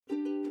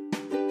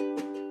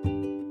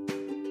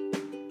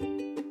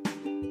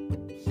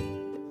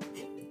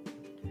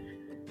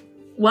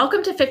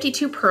Welcome to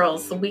 52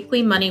 Pearls, the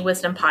weekly money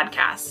wisdom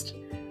podcast.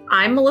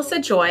 I'm Melissa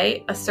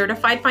Joy, a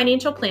certified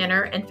financial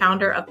planner and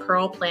founder of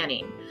Pearl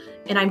Planning.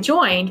 And I'm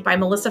joined by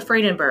Melissa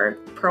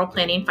Friedenberg, Pearl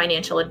Planning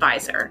Financial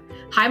Advisor.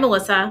 Hi,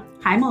 Melissa.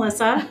 Hi,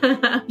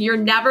 Melissa. You're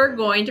never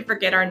going to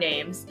forget our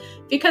names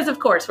because, of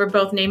course, we're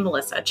both named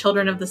Melissa,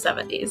 children of the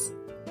 70s.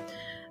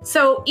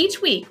 So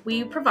each week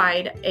we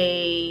provide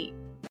a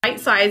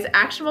bite-sized,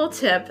 actionable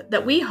tip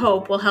that we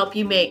hope will help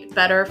you make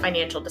better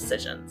financial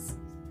decisions.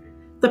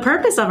 The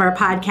purpose of our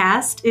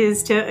podcast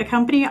is to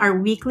accompany our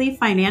weekly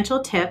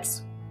financial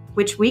tips,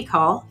 which we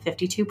call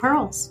 52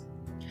 Pearls.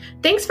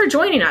 Thanks for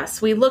joining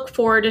us. We look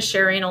forward to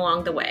sharing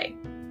along the way.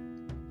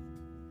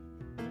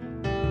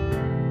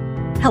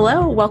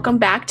 Hello, welcome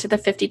back to the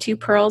 52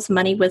 Pearls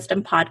Money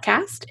Wisdom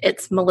Podcast.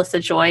 It's Melissa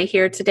Joy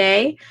here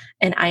today,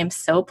 and I am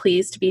so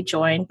pleased to be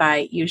joined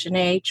by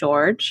Eugenie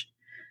George.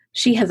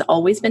 She has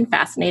always been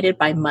fascinated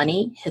by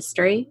money,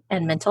 history,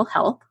 and mental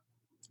health.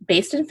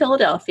 Based in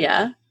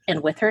Philadelphia,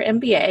 and with her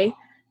MBA,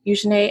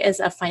 Eugenie is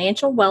a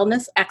financial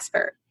wellness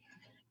expert.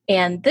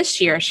 And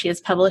this year, she is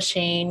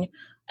publishing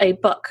a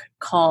book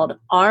called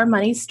Our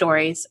Money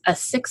Stories, a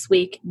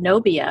 6-week,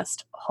 no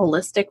BS,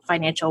 holistic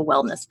financial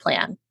wellness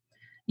plan.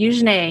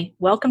 Eugenie,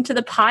 welcome to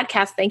the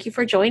podcast. Thank you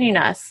for joining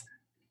us.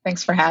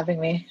 Thanks for having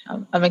me.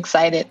 I'm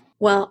excited.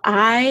 Well,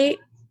 I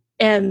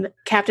am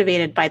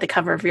captivated by the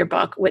cover of your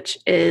book, which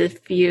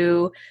if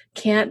you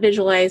can't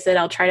visualize it,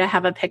 I'll try to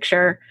have a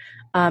picture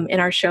in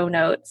our show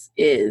notes,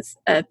 is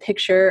a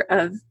picture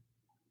of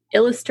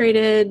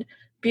illustrated,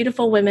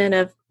 beautiful women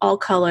of all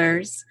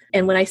colors.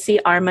 And when I see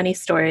Our Money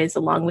Stories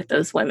along with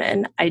those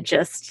women, I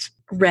just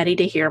ready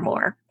to hear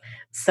more.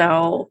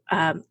 So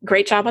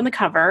great job on the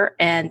cover.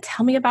 And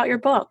tell me about your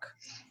book.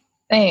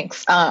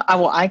 Thanks.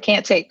 I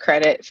can't take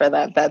credit for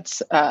that.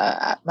 That's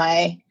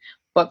my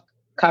book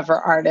cover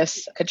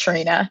artist,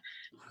 Katrina,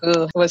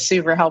 who was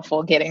super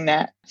helpful getting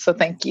that. So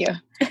thank you.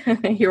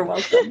 You're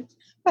welcome.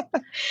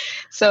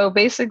 So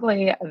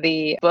basically,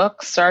 the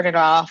book started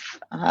off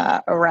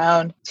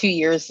around 2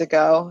 years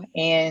ago.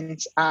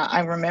 And I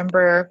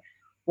remember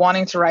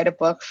wanting to write a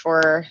book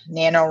for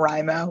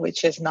NaNoWriMo,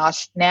 which is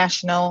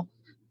National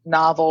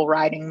Novel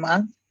Writing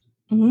Month.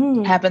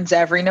 It happens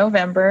every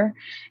November,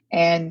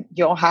 and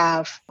you'll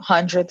have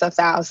hundreds of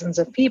thousands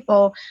of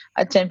people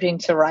attempting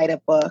to write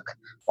a book.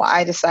 Well,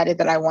 I decided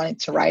that I wanted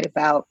to write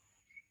about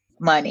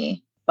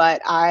money,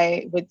 but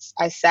I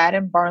sat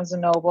in Barnes &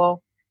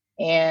 Noble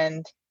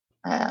and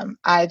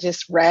I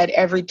just read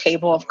every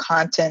table of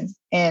content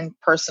in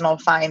personal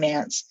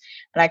finance.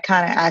 And I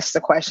kind of asked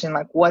the question,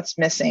 like, what's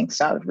missing?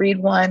 So I would read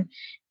one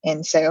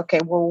and say, okay,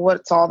 well,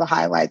 what's all the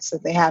highlights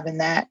that they have in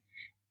that?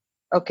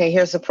 Okay,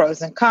 here's the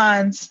pros and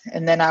cons.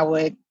 And then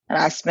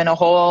I spent a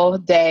whole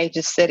day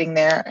just sitting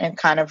there and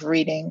kind of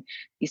reading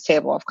these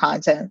table of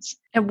contents.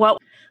 And what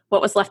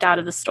was left out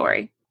of the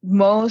story?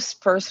 Most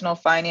personal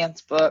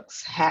finance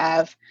books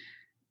have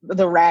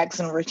the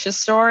rags and riches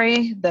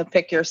story, the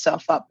pick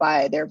yourself up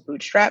by their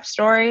bootstrap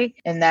story.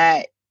 And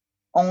that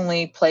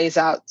only plays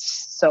out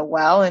so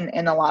well.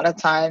 And a lot of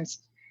times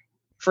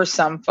for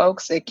some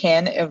folks, it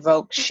can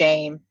evoke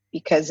shame,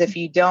 because if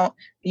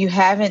you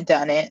haven't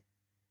done it,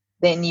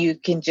 then you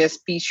can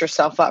just beat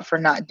yourself up for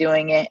not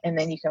doing it. And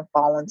then you can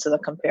fall into the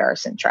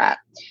comparison trap.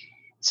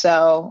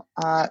 So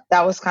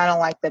that was kind of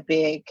like the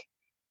big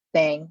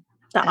thing.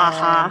 The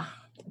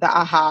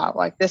aha,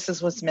 like this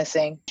is what's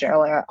missing.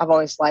 Earlier, I've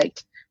always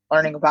liked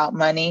learning about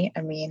money.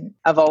 I mean,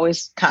 I've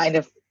always kind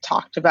of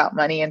talked about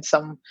money in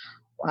some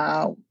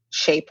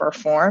shape or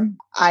form.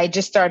 I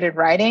just started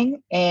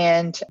writing,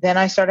 and then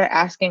I started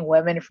asking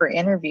women for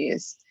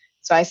interviews.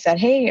 So I said,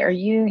 hey, are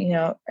you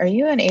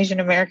an Asian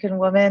American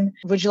woman?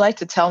 Would you like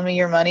to tell me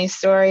your money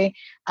story?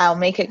 I'll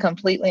make it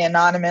completely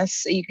anonymous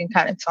so you can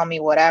kind of tell me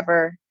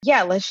whatever.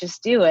 Yeah, let's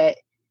just do it.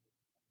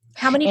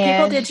 How many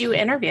people did you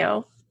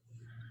interview?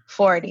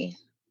 40.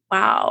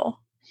 Wow.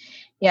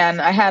 Yeah,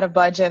 and I had a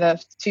budget of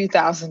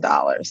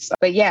 $2,000.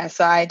 But yeah,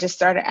 so I just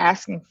started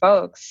asking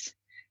folks,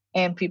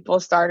 and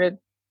people started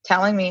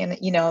telling me,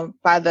 and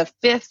by the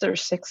 5th or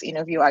 6th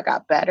interview, I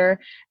got better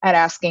at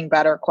asking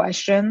better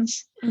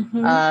questions.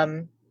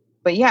 Mm-hmm.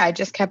 But yeah, I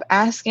just kept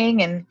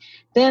asking, and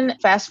then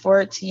fast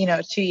forward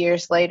to 2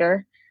 years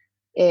later,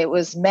 it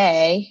was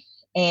May,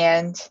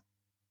 and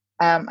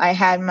I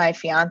had my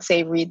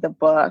fiance read the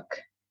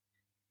book,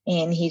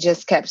 and he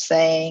just kept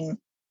saying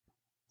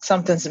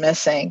something's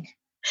missing.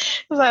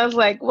 So I was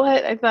like,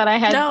 what? I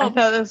thought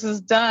this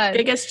was done.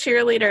 Biggest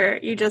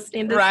cheerleader. You just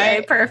need to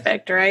say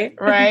perfect, right?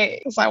 Right.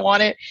 Because I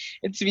wanted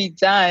it to be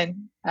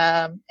done.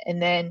 And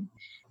then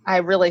I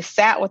really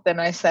sat with it,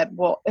 and I said,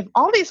 well, if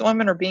all these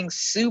women are being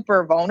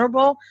super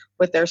vulnerable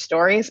with their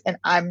stories and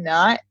I'm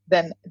not,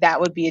 then that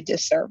would be a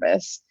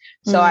disservice.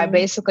 So I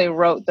basically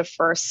wrote the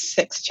first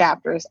 6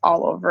 chapters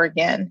all over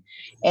again.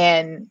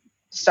 And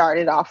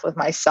started off with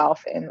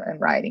myself and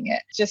writing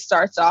it. It just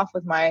starts off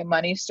with my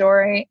money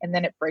story, and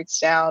then it breaks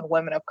down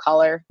women of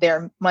color,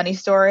 their money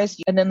stories.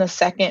 And then the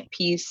second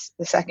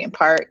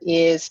part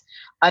is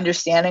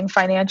understanding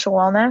financial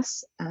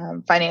wellness.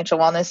 Financial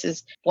wellness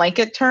is a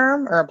blanket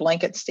term or a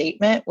blanket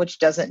statement, which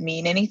doesn't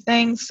mean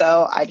anything.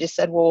 So I just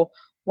said, well,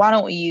 why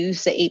don't we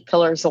use the 8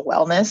 pillars of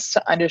wellness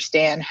to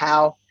understand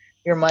how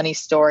your money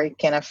story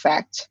can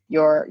affect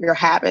your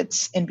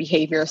habits and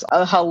behaviors,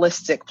 a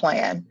holistic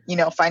plan.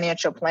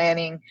 Financial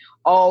planning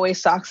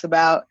always talks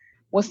about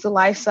what's the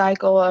life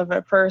cycle of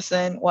a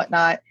person,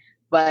 whatnot,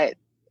 but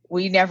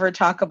we never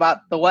talk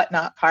about the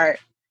whatnot part.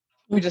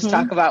 We just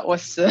talk about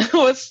what's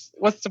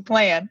the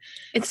plan.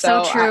 It's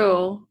so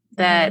true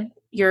that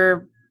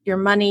your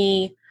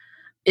money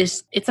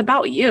it's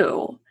about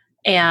you,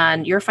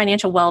 and your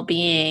financial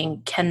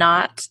well-being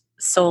cannot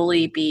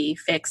solely be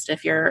fixed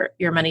if your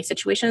money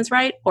situation is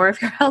right or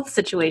if your health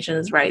situation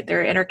is right.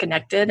 They're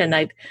interconnected, and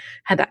I've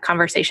had that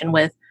conversation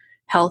with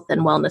health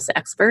and wellness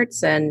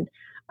experts, and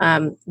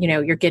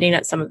you're getting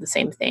at some of the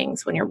same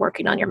things when you're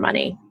working on your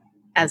money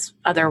as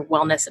other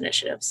wellness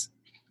initiatives.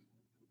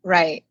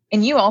 Right.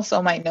 And you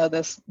also might know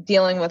this,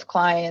 dealing with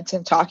clients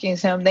and talking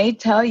to them, they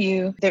tell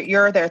you that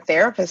you're their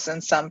therapist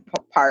in some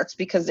parts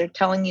because they're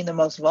telling you the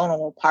most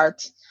vulnerable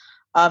parts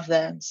of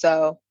them.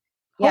 So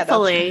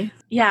hopefully,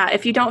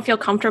 if you don't feel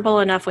comfortable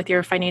enough with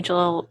your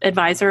financial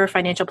advisor or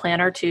financial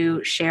planner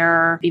to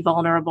share, be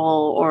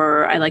vulnerable,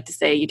 or I like to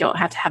say you don't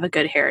have to have a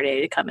good hair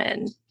day to come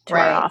in to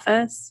our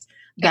office,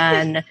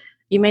 then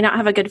you may not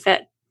have a good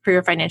fit for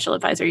your financial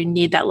advisor. You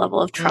need that level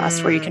of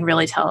trust where you can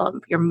really tell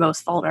them you're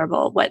most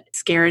vulnerable, what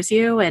scares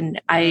you.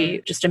 And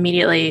I just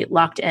immediately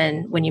locked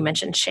in when you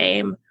mentioned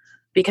shame,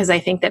 because I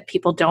think that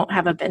people don't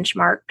have a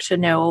benchmark to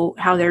know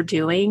how they're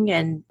doing.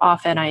 And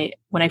often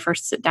when I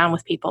first sit down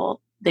with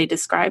people, they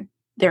describe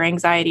their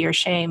anxiety or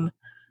shame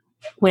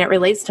when it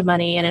relates to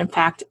money. And in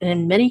fact,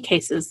 in many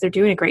cases, they're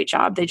doing a great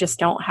job. They just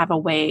don't have a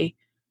way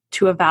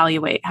to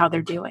evaluate how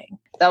they're doing.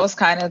 That was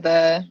kind of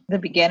the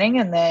beginning.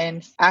 And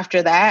then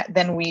after that,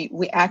 then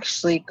we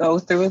actually go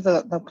through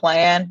the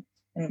plan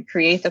and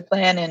create the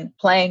plan and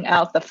playing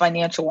out the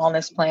financial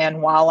wellness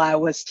plan while I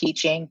was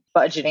teaching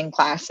budgeting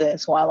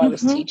classes, while I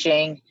was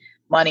teaching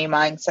money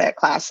mindset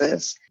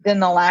classes. Then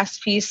the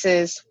last piece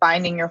is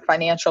finding your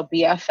financial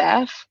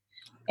BFF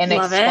and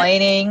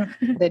explaining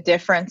the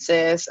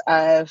differences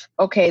of,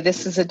 okay,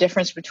 this is a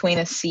difference between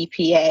a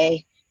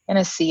CPA and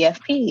a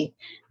CFP.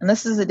 And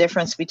this is the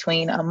difference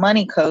between a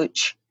money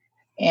coach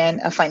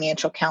and a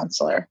financial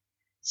counselor.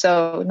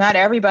 So not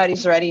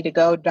everybody's ready to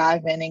go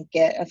dive in and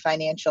get a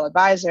financial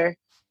advisor.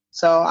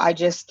 So I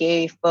just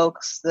gave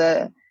folks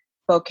the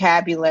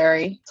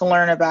vocabulary to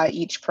learn about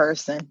each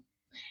person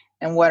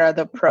and what are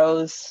the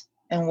pros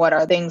and what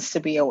are things to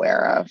be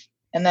aware of.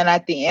 And then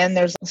at the end,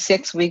 there's a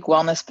 6-week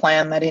wellness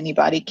plan that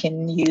anybody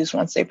can use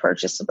once they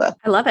purchase the book.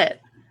 I love it.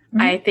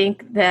 I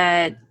think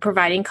that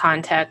providing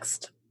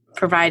context,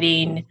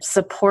 providing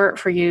support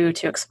for you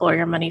to explore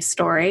your money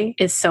story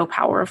is so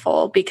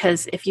powerful,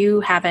 because if you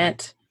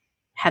haven't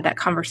had that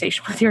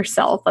conversation with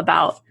yourself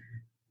about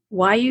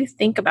why you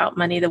think about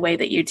money the way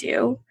that you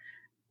do,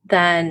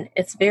 then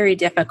it's very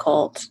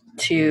difficult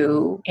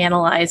to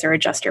analyze or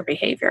adjust your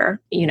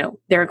behavior.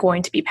 There are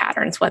going to be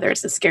patterns, whether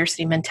it's a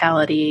scarcity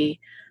mentality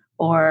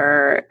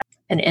or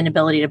an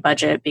inability to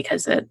budget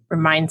because it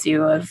reminds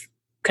you of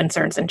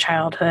concerns in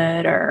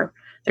childhood, or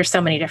there's so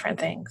many different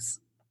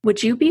things.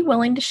 Would you be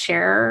willing to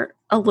share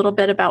a little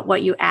bit about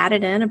what you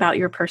added in about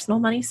your personal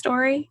money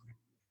story?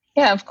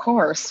 Yeah, of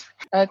course.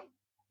 A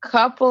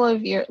couple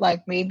of years,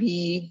 like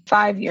maybe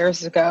 5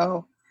 years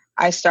ago,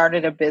 I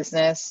started a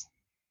business,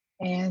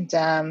 and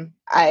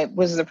I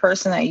was the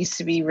person that used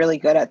to be really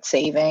good at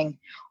saving,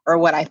 or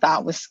what I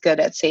thought was good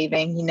at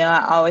saving.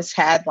 I always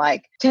had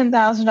like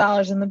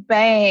 $10,000 in the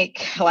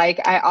bank. Like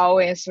I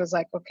always was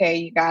like, okay,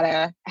 you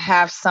gotta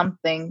have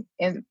something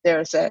if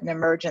there's an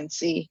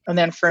emergency. And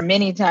then for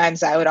many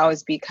times I would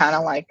always be kind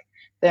of like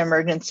the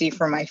emergency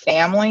for my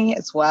family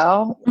as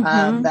well,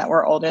 that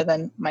were older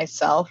than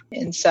myself.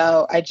 And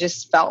so I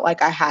just felt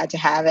like I had to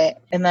have it.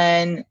 And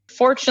then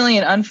fortunately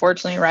and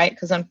unfortunately, right,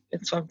 because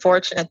it's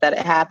unfortunate that it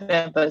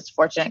happened, but it's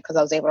fortunate because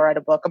I was able to write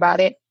a book about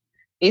it.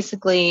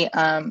 Basically,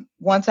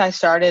 once I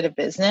started a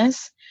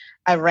business,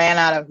 I ran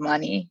out of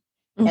money.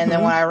 And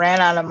then when I ran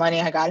out of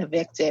money, I got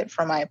evicted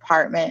from my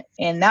apartment.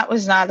 And that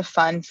was not a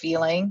fun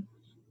feeling.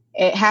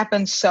 It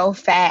happened so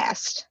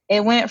fast.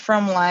 It went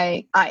from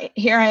like,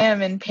 here I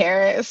am in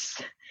Paris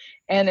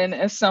and in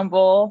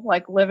Istanbul,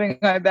 like living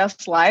my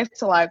best life,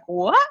 to like,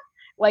 what?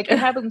 Like it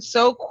happened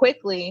so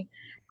quickly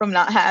from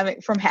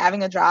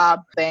having a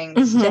job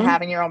things to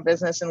having your own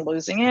business and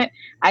losing it.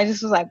 I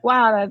just was like,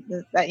 wow,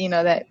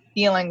 that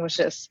feeling was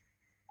just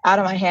out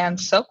of my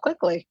hands so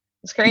quickly.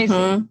 It's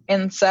crazy.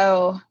 And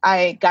so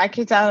I got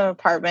kicked out of the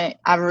apartment.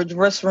 I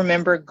just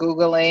remember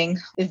Googling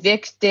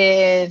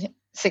evicted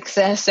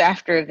success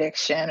after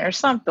eviction or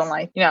something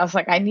like, I was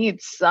like, I need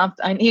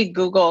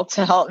Google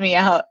to help me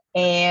out.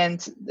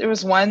 And there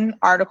was one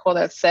article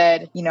that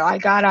said, I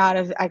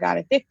got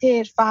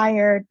evicted,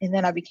 fired, and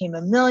then I became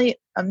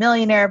a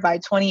millionaire by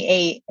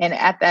 28. And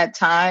at that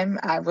time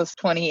I was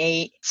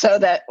 28. So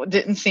that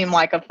didn't seem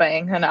like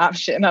an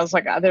option. I was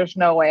like, there's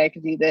no way I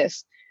could do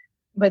this.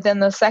 But then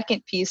the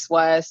second piece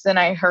was, then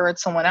I heard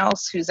someone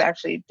else who's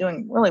actually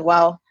doing really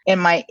well in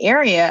my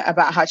area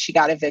about how she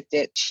got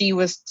evicted. She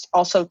was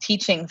also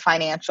teaching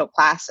financial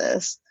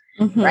classes,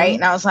 right?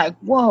 And I was like,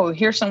 whoa,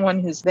 here's someone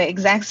who's the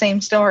exact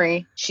same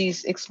story.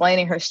 She's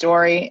explaining her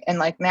story, and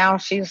like now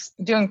she's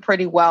doing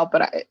pretty well,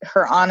 but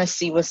her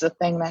honesty was the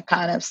thing that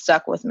kind of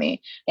stuck with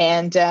me.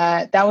 And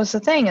that was the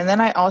thing. And then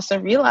I also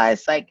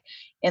realized, like,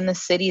 in the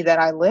city that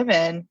I live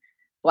in,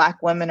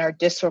 Black women are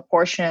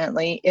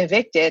disproportionately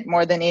evicted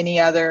more than any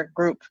other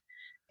group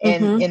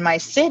in my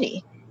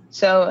city.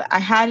 So I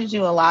had to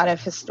do a lot of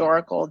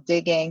historical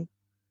digging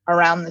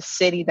around the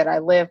city that I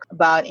live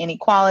about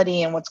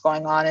inequality and what's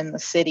going on in the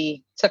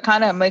city to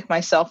kind of make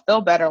myself feel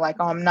better. Like,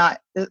 oh, I'm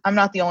not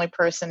the only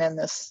person in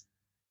this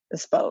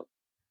boat.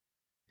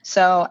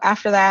 So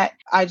after that,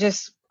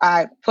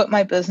 I put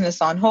my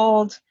business on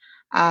hold.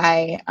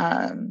 I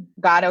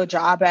got a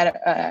job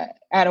at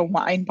a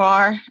wine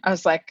bar. I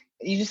was like,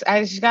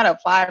 I just got to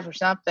apply for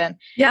something.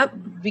 Yep.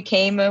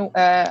 Became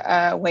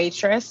a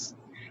waitress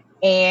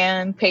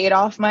and paid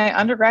off my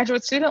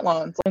undergraduate student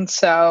loans. And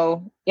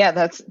so, yeah,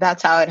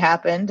 that's how it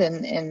happened.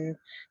 And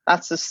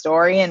that's the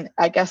story. And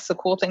I guess the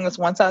cool thing was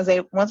once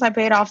I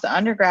paid off the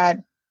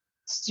undergrad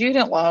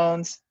student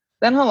loans,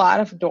 then a lot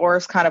of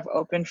doors kind of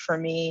opened for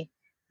me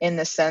in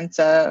the sense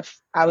of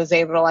I was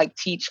able to like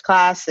teach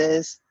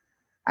classes.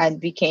 I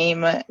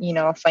became a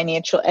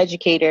financial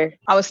educator.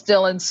 I was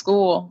still in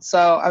school,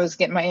 so I was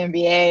getting my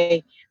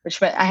MBA,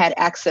 which meant I had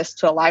access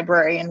to a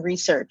library and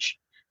research,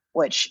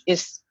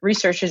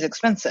 research is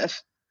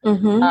expensive.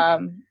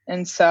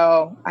 And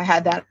so I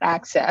had that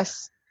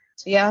access.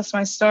 So yeah, that's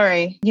my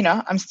story.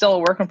 I'm still a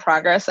work in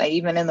progress.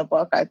 Even in the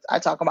book, I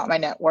talk about my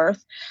net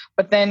worth.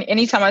 But then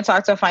anytime I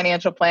talk to a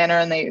financial planner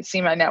and they see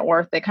my net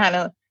worth, they kind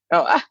of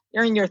go,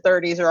 you're in your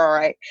 30s, you're all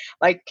right.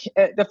 Like,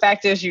 the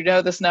fact is,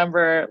 this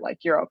number, like,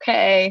 you're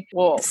okay.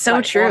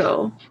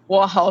 True.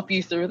 We'll help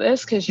you through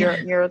this because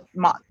your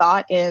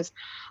thought is,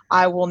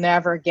 I will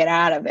never get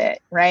out of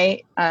it,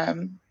 right?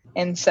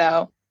 And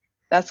so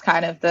that's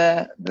kind of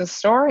the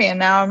story. And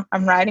now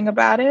I'm writing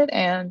about it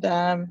and,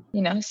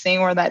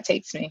 seeing where that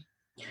takes me.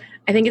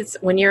 I think it's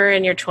when you're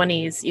in your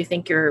 20s, you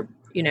think you're,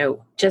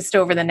 just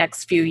over the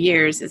next few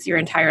years is your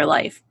entire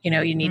life.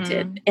 You need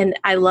to, and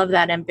I love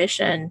that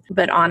ambition,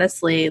 but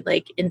honestly,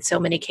 like in so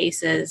many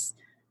cases,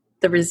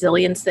 the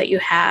resilience that you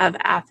have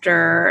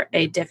after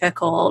a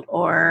difficult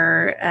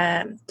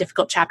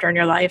chapter in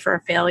your life or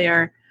a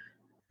failure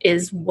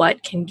is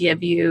what can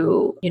give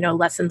you,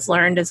 lessons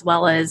learned as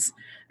well as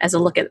a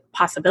look at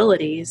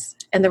possibilities.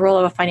 And the role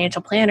of a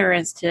financial planner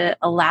is to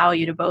allow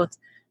you to both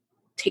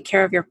take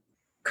care of your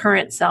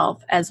current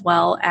self as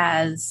well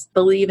as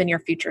believe in your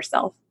future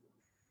self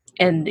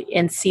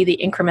and see the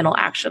incremental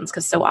actions,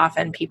 because so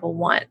often people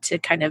want to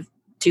kind of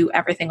do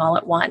everything all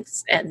at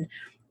once. And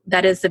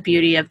that is the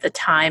beauty of the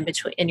time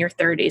between in your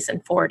 30s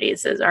and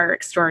 40s is our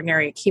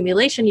extraordinary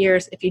accumulation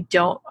years if you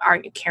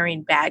aren't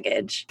carrying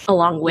baggage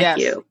along with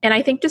you. And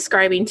I think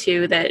describing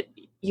too that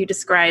you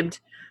described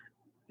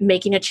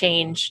making a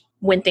change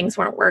when things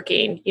weren't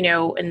working,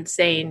 and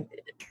saying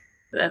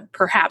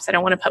perhaps, I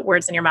don't want to put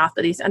words in your mouth,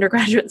 but these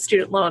undergraduate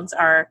student loans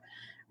are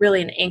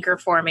really an anchor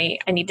for me.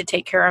 I need to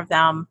take care of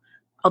them.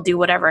 I'll do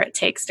whatever it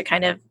takes to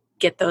kind of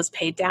get those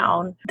paid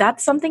down.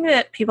 That's something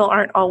that people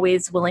aren't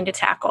always willing to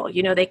tackle.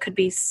 They could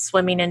be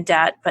swimming in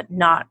debt, but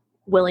not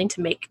willing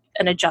to make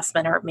an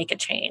adjustment or make a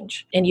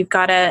change. And you've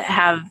got to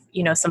have,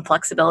 some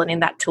flexibility in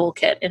that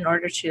toolkit in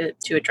order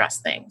to address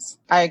things.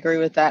 I agree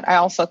with that. I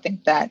also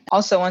think that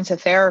also into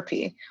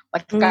therapy.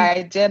 Like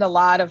I did a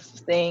lot of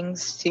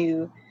things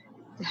to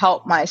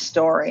help my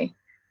story.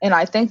 And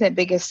I think the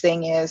biggest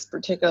thing is,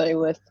 particularly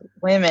with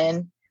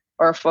women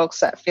or folks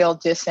that feel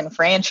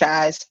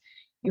disenfranchised,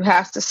 you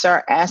have to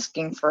start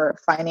asking for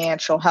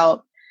financial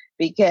help,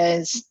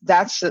 because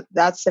that's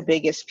the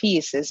biggest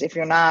piece is if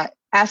you're not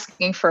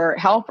asking for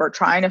help or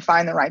trying to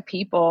find the right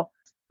people.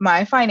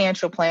 My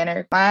financial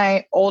planner,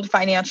 my old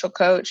financial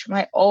coach,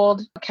 my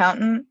old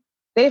accountant,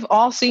 they've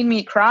all seen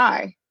me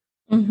cry.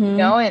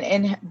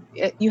 And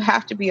you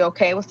have to be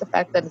okay with the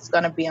fact that it's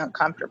going to be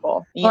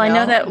uncomfortable. I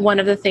know that one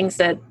of the things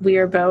that we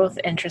are both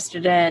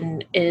interested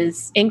in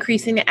is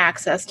increasing the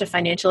access to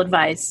financial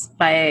advice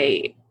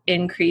by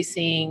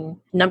increasing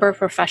number of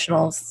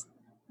professionals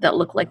that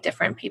look like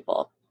different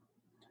people.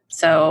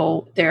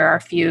 So there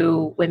are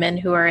few women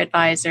who are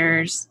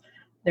advisors.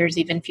 There's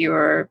even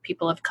fewer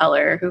people of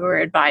color who are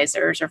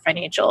advisors or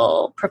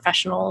financial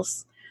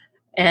professionals.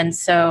 And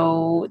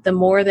so the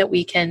more that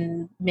we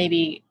can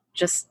maybe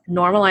just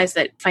normalize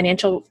that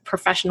financial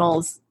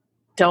professionals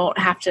don't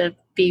have to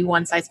be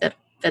one size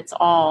fits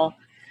all,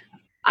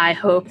 I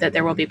hope that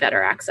there will be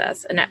better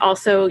access. And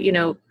also,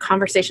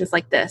 conversations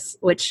like this,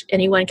 which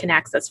anyone can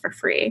access for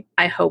free,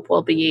 I hope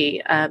will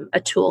be a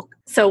tool.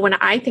 So when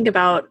I think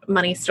about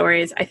money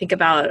stories, I think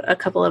about a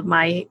couple of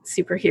my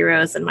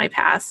superheroes in my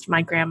past,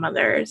 my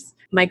grandmothers.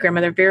 My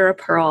grandmother, Vera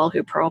Pearl,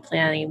 who Pearl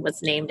Planning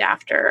was named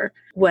after,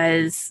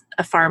 was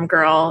a farm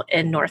girl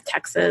in North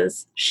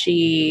Texas.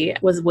 She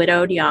was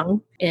widowed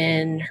young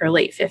in her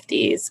late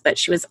 50s, but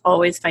she was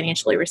always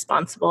financially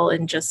responsible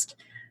and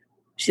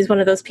she's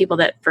one of those people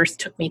that first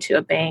took me to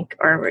a bank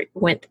or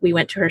we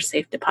went to her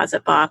safe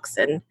deposit box,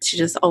 and she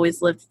just always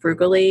lived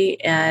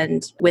frugally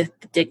and with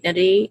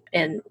dignity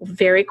and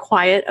very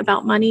quiet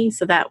about money,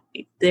 so that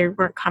there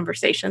weren't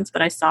conversations,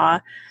 but I saw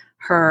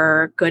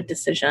her good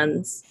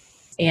decisions.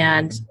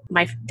 And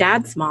my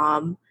dad's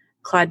mom,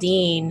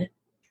 Claudine,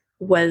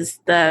 was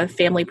the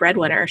family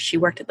breadwinner. She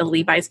worked at the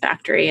Levi's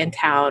factory in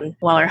town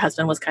while her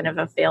husband was kind of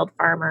a failed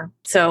farmer.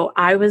 So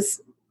I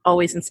was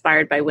always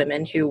inspired by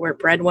women who were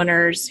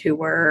breadwinners, who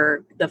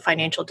were the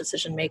financial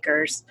decision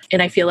makers.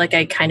 And I feel like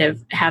I kind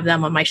of have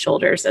them on my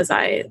shoulders as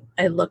I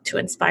look to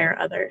inspire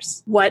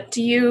others. What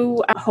do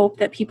you hope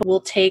that people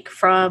will take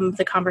from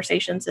the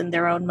conversations in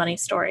their own money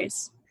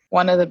stories?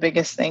 One of the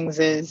biggest things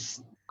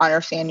is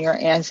understand your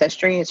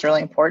ancestry. It's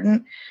really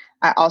important.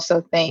 I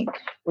also think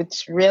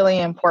what's really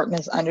important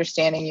is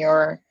understanding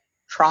your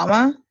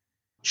trauma.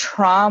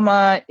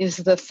 Trauma is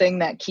the thing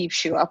that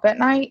keeps you up at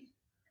night.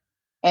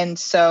 And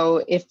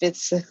so if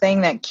it's the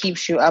thing that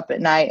keeps you up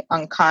at night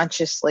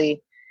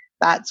unconsciously,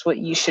 that's what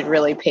you should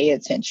really pay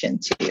attention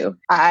to.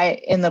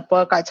 In the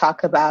book, I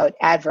talk about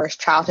adverse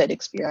childhood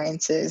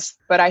experiences,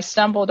 but I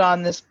stumbled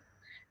on this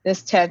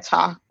TED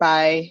Talk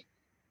by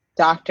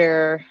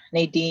Dr.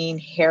 Nadine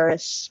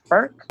Harris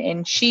Burke,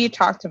 and she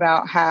talked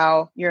about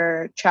how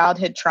your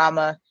childhood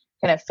trauma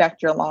can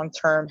affect your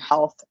long-term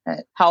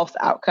health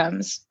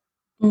outcomes.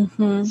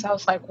 Mm-hmm. So I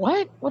was like,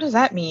 what? What does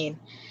that mean?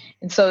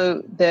 And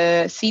so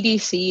the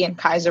CDC and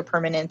Kaiser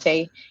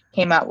Permanente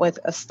came out with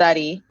a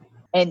study,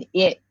 and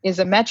it is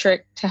a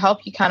metric to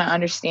help you kind of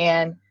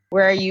understand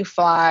where you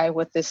fly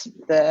with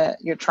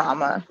your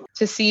trauma,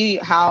 to see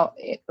how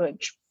it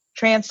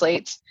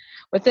translates.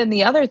 But then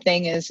the other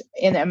thing is,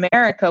 in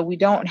America, we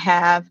don't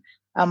have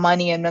a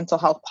money and mental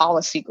health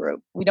policy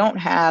group. We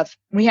have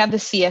the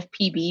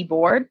CFPB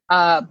board,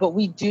 but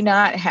we do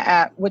not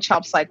have, which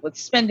helps like with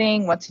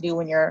spending, what to do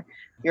when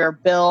your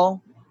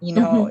bill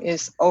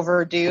is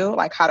overdue,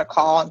 like how to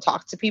call and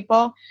talk to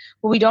people.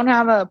 But we don't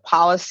have a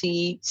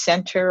policy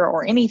center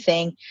or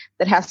anything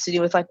that has to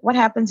do with like, what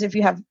happens if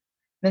you have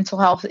mental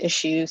health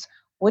issues?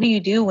 What do you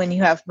do when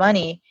you have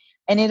money?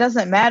 And it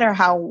doesn't matter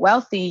how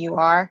wealthy you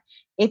are.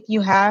 If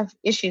you have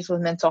issues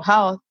with mental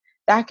health,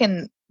 that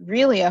can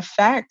really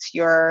affect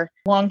your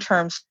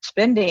long-term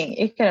spending.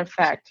 It can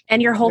affect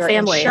and your whole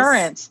family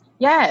insurance.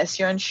 Yes,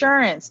 your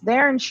insurance,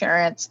 their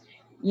insurance,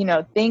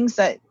 things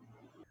that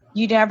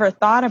you never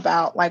thought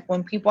about, like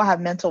when people have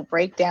mental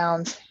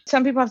breakdowns,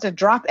 some people have to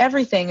drop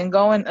everything and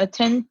go and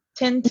attend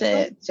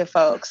to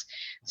folks.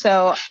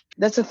 So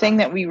that's a thing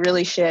that we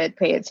really should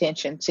pay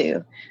attention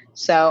to.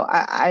 So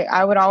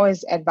I would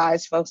always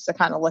advise folks to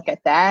kind of look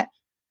at that.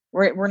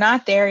 We're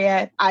not there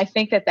yet. I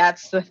think that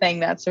that's the thing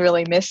that's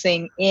really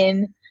missing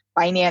in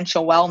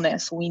financial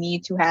wellness. We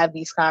need to have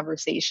these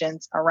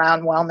conversations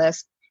around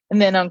wellness.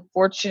 And then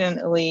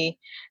unfortunately,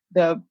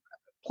 the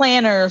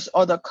planners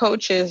or the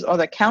coaches or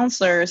the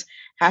counselors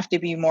have to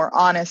be more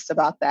honest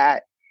about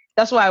that.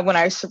 That's why when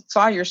I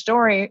saw your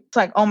story, it's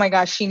like, oh my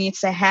gosh, she needs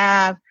to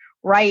have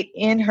right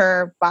in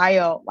her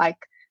bio, like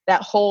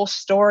that whole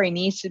story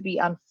needs to be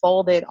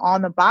unfolded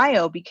on the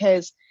bio,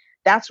 because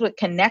that's what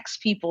connects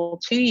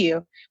people to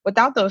you.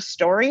 Without those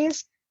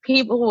stories,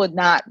 people would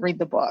not read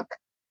the book,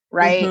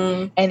 right?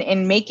 Mm-hmm.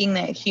 And making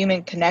that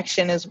human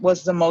connection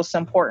was the most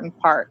important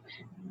part,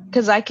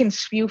 because I can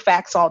spew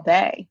facts all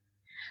day,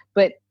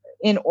 but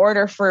in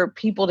order for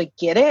people to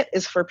get it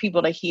is for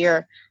people to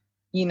hear,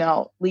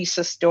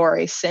 Lisa's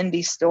story,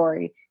 Cindy's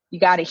story. You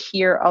got to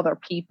hear other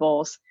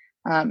people's,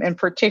 and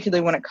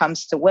particularly when it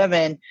comes to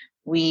women,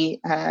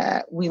 we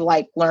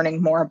like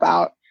learning more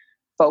about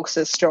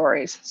folks'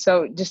 stories.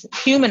 So just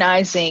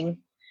humanizing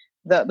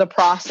the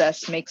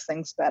process makes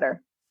things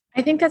better.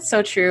 I think that's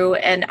so true.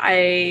 And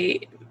I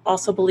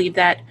also believe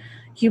that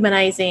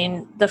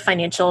humanizing the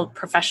financial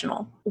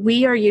professional.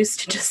 We are used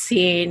to just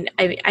seeing,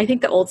 I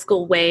think the old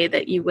school way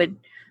that you would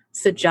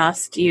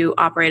suggest you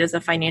operate as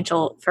a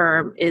financial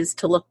firm is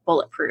to look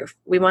bulletproof.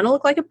 We want to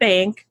look like a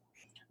bank,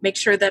 make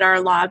sure that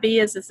our lobby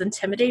is as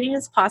intimidating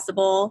as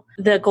possible.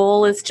 The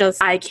goal is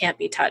just, I can't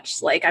be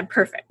touched. Like, I'm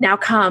perfect. Now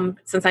come,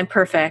 since I'm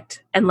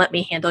perfect, and let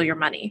me handle your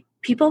money.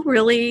 People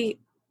really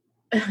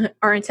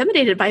are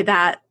intimidated by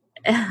that.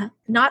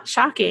 Not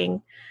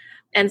shocking.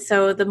 And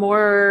so the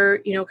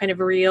more, kind of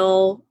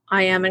real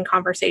I am in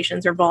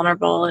conversations or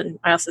vulnerable, and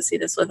I also see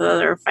this with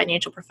other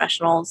financial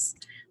professionals,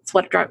 it's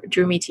what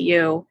drew me to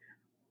you.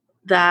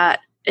 That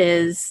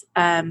is,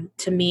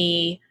 to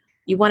me,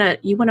 you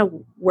want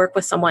to work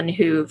with someone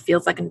who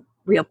feels like a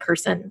real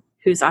person,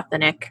 who's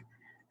authentic,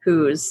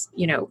 who's,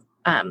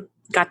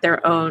 got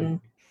their own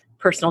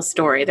personal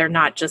story. They're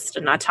not just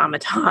an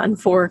automaton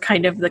for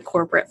kind of the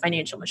corporate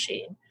financial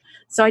machine.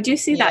 So I do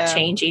see that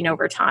changing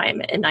over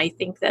time. And I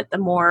think that the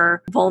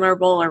more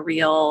vulnerable or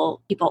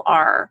real people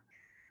are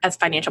as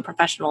financial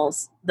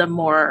professionals, the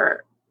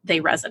more they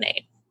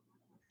resonate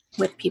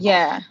with people.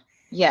 Yeah.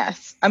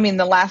 Yes. I mean,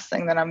 the last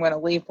thing that I'm going to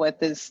leave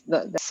with is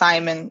the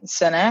Simon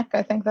Sinek,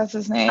 I think that's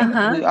his name.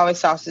 We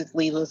always have to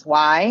lead with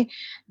why.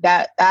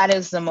 That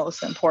is the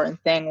most important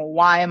thing.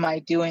 Why am I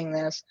doing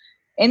this?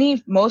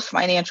 Most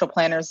financial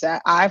planners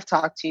that I've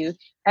talked to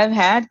have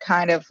had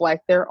kind of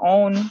like their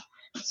own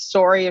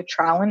story of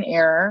trial and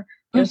error.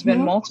 There's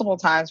been multiple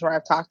times where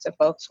I've talked to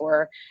folks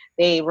where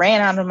they ran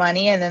out of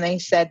money and then they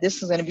said,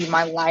 this is going to be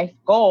my life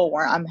goal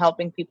where I'm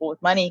helping people with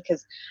money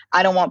because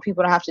I don't want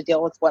people to have to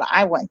deal with what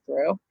I went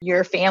through.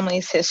 Your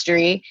family's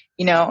history,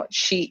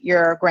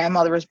 your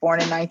grandmother was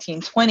born in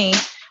 1920,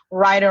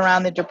 right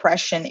around the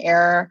Depression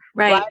era,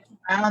 right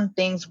around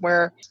things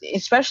where,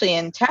 especially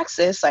in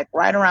Texas, like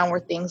right around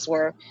where things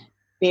were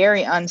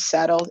very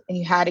unsettled and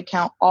you had to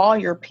count all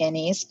your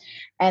pennies,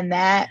 and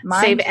that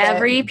mindset, save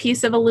every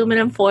piece of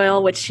aluminum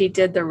foil, which she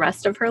did the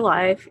rest of her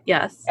life.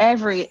 Yes.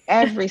 Every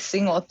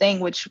single thing,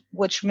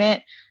 which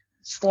meant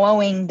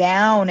slowing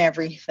down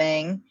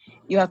everything.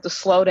 You have to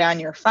slow down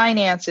your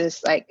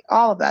finances, like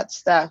all of that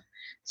stuff.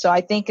 So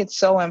I think it's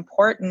so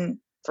important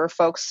for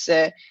folks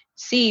to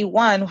see,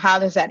 one, how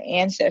does that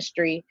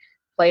ancestry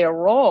play a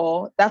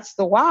role? That's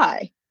the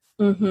why.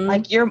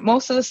 Like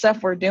most of the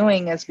stuff we're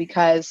doing is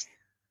because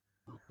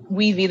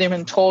we've either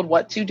been told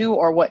what to do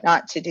or what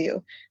not to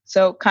do.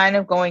 So kind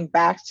of going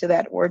back to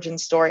that origin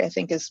story, I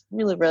think is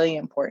really, really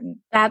important.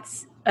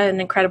 That's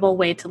an incredible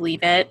way to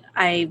leave it.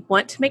 I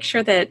want to make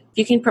sure that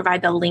you can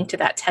provide the link to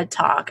that TED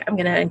Talk. I'm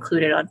going to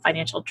include it on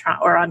financial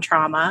or on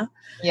trauma.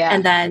 Yeah.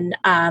 And then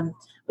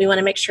we want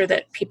to make sure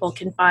that people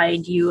can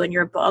find you and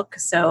your book.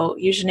 So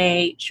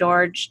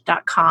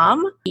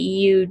EugenieGeorge.com,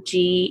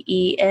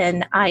 EUGENIE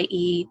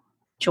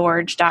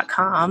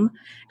George.com.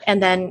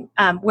 And then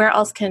where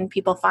else can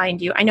people find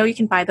you? I know you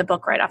can buy the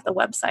book right off the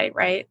website,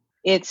 right?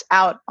 It's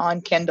out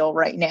on Kindle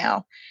right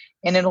now,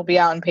 and it'll be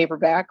out in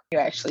paperback. You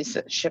actually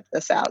ship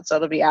this out, so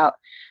it'll be out.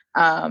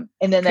 And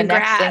then the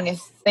next thing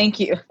is, thank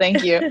you.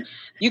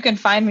 You can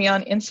find me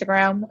on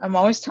Instagram. I'm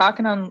always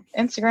talking on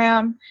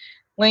Instagram,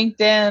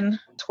 LinkedIn,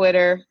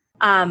 Twitter.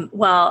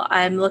 Well,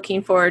 I'm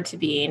looking forward to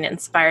being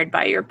inspired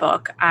by your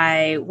book.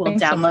 I will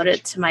download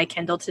it to my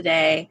Kindle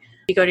today.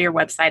 You go to your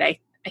website. I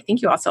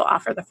think you also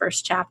offer the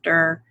first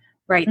chapter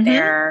right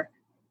there.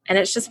 And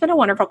it's just been a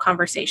wonderful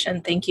conversation.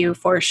 Thank you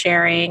for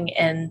sharing,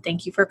 and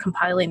thank you for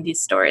compiling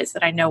these stories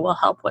that I know will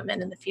help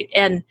women in the future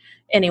and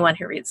anyone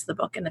who reads the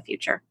book in the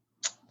future.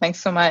 Thanks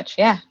so much.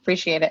 Yeah,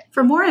 appreciate it.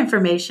 For more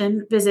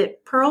information,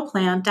 visit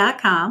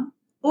pearlplan.com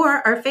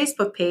or our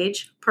Facebook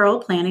page, Pearl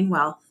Planning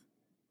Wealth.